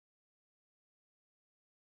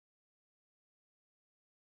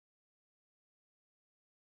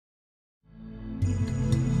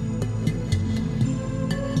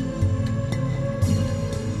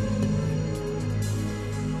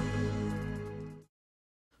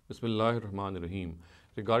Bismillahir Rahmanir Rahim.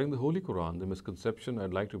 Regarding the Holy Quran, the misconception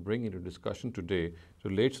I'd like to bring into discussion today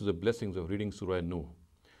relates to the blessings of reading Surah Nuh.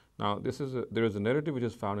 Now, there is a narrative which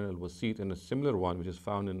is found in Al-Wasit and a similar one which is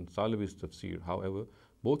found in Salafi's tafsir. However,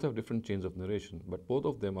 both have different chains of narration, but both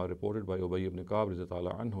of them are reported by Ubay ibn Ka'b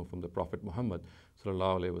anhu from the Prophet Muhammad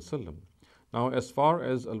sallallahu alaihi wasallam. Now, as far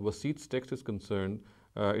as Al-Wasit's text is concerned,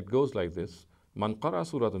 it goes like this: Man qara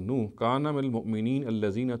Surah Nuh kana min al-mu'minin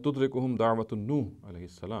allazina tudrikuhum da'watun Nuh alayhi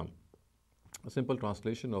salam. A simple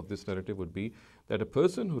translation of this narrative would be that a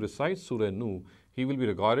person who recites Surah Nuh, he will be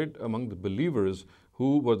regarded among the believers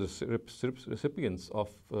who were the recipients of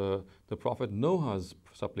the Prophet Noah's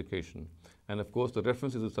supplication. And of course, the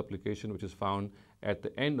reference is a supplication which is found at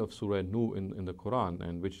the end of Surah Nuh in the Quran,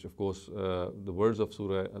 and which, of course, the words of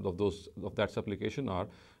that supplication are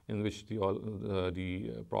in which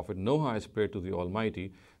the Prophet Noah has prayed to the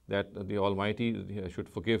Almighty that the Almighty should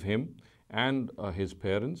forgive him and his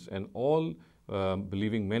parents and all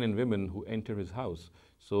believing men and women who enter his house.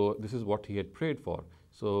 So this is what he had prayed for.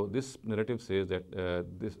 So this narrative says that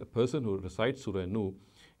a person who recites Surah Nuh,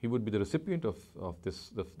 he would be the recipient of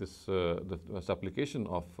the supplication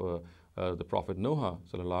of the Prophet Noah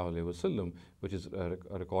sallallahu alaihi wasallam, which is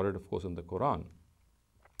recorded, of course, in the Quran.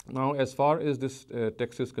 Now, as far as this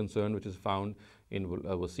text is concerned, which is found in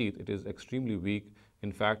Wasit, it is extremely weak.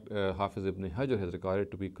 In fact, Hafiz ibn Hajar has regarded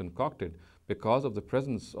to be concocted because of the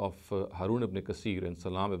presence of Harun ibn Kasir and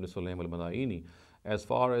Salam ibn Sulaym al-Madaini. As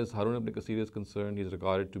far as Harun ibn Kasir is concerned, he is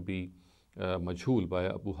regarded to be majhul by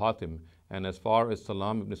Abu Hatim. And as far as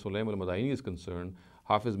Salam ibn Sulaym al-Madaini is concerned,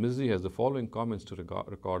 Hafiz Mizzi has the following comments to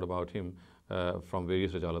record about him from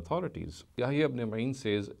various Rijal authorities. Yahya ibn Ma'in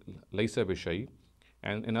says, Laysa bishay.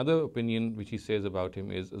 And another opinion which he says about him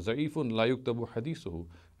is Za'ifun la yuktabu hadithuhu.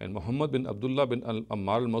 And Muhammad bin Abdullah bin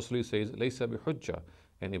Ammar al-Mawsili says Laysa bi hujja.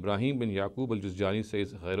 And Ibrahim bin Yaqub al-Juzjani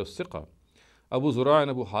says Ghayru siqa. Abu Zura and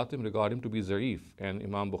Abu Hatim regard him to be Za'if. And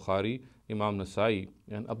Imam Bukhari, Imam Nasai,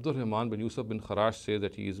 and Abdul Rahman bin Yusuf bin Kharash say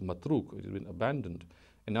that he is matruk, he has been abandoned.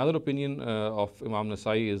 Another opinion of Imam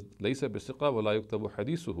Nasai is Laysa bi siqa wa la yuktabu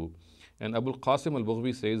hadithuhu. And Abu Qasim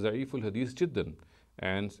al-Bughwi says Za'iful hadith jiddan.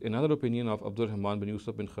 And another opinion of Abdul Rahman bin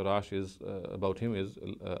Yusuf bin Kharash is about him is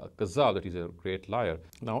Kazzab, that he's a great liar.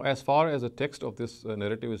 Now, as far as the text of this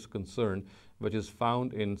narrative is concerned, which is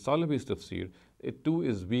found in Salafi's tafsir, it too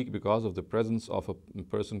is weak because of the presence of a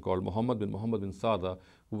person called Muhammad bin Sada,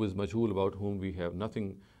 who is majhul, about whom we have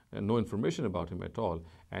no information about him at all.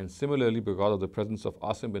 And similarly, because of the presence of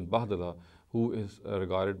Asim bin Bahdala, who is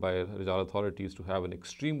regarded by Rijal authorities to have an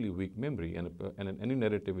extremely weak memory, and any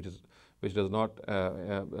narrative which has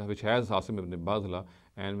Asim ibn Bahdala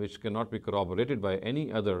and which cannot be corroborated by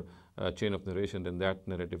any other chain of narration, then that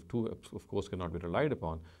narrative too, of course, cannot be relied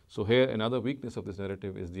upon. So here, another weakness of this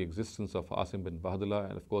narrative is the existence of Asim bin Bahdala,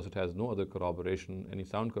 and of course it has no other corroboration, any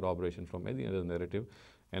sound corroboration from any other narrative.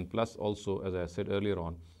 And plus also, as I said earlier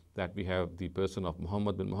on, that we have the person of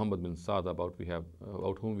Muhammad bin Sada, about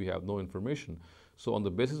whom we have no information. So on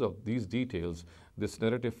the basis of these details, this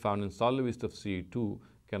narrative found in Salafi's tafsir too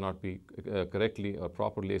cannot be correctly or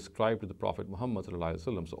properly ascribed to the Prophet Muhammad sallallahu alaihi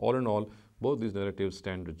wasallam. So all in all, both these narratives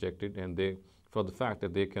stand rejected, and for the fact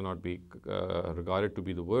that they cannot be regarded to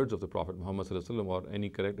be the words of the Prophet Muhammad sallallahu alaihi wasallam or any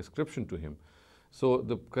correct description to him. So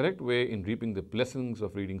the correct way in reaping the blessings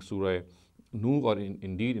of reading Surah Nuh, or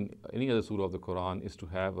indeed in any other surah of the Quran, is to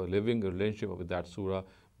have a living relationship with that surah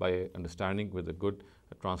by understanding with a good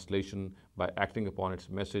translation, by acting upon its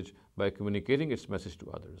message, by communicating its message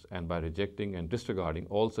to others, and by rejecting and disregarding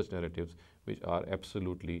all such narratives which are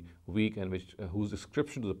absolutely weak and whose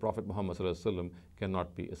description to the Prophet Muhammad sallallahu alaihi wasallam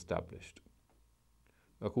cannot be established.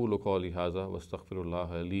 أقول قولي هذا واستغفر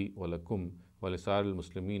الله لي ولكم ولسائر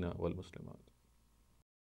المسلمين والمسلمات.